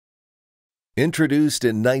Introduced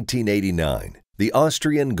in 1989, the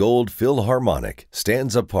Austrian Gold Philharmonic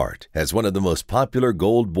stands apart as one of the most popular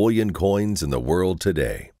gold bullion coins in the world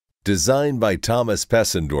today. Designed by Thomas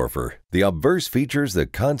Pessendorfer, the obverse features the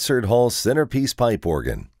concert hall centerpiece pipe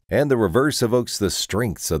organ, and the reverse evokes the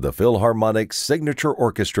strengths of the Philharmonic's signature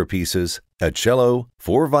orchestra pieces, a cello,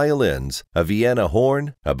 4 violins, a Vienna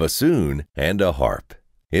horn, a bassoon, and a harp.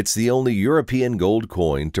 It's the only European gold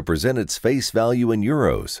coin to present its face value in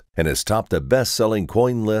euros and has topped the best-selling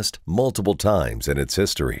coin list multiple times in its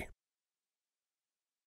history.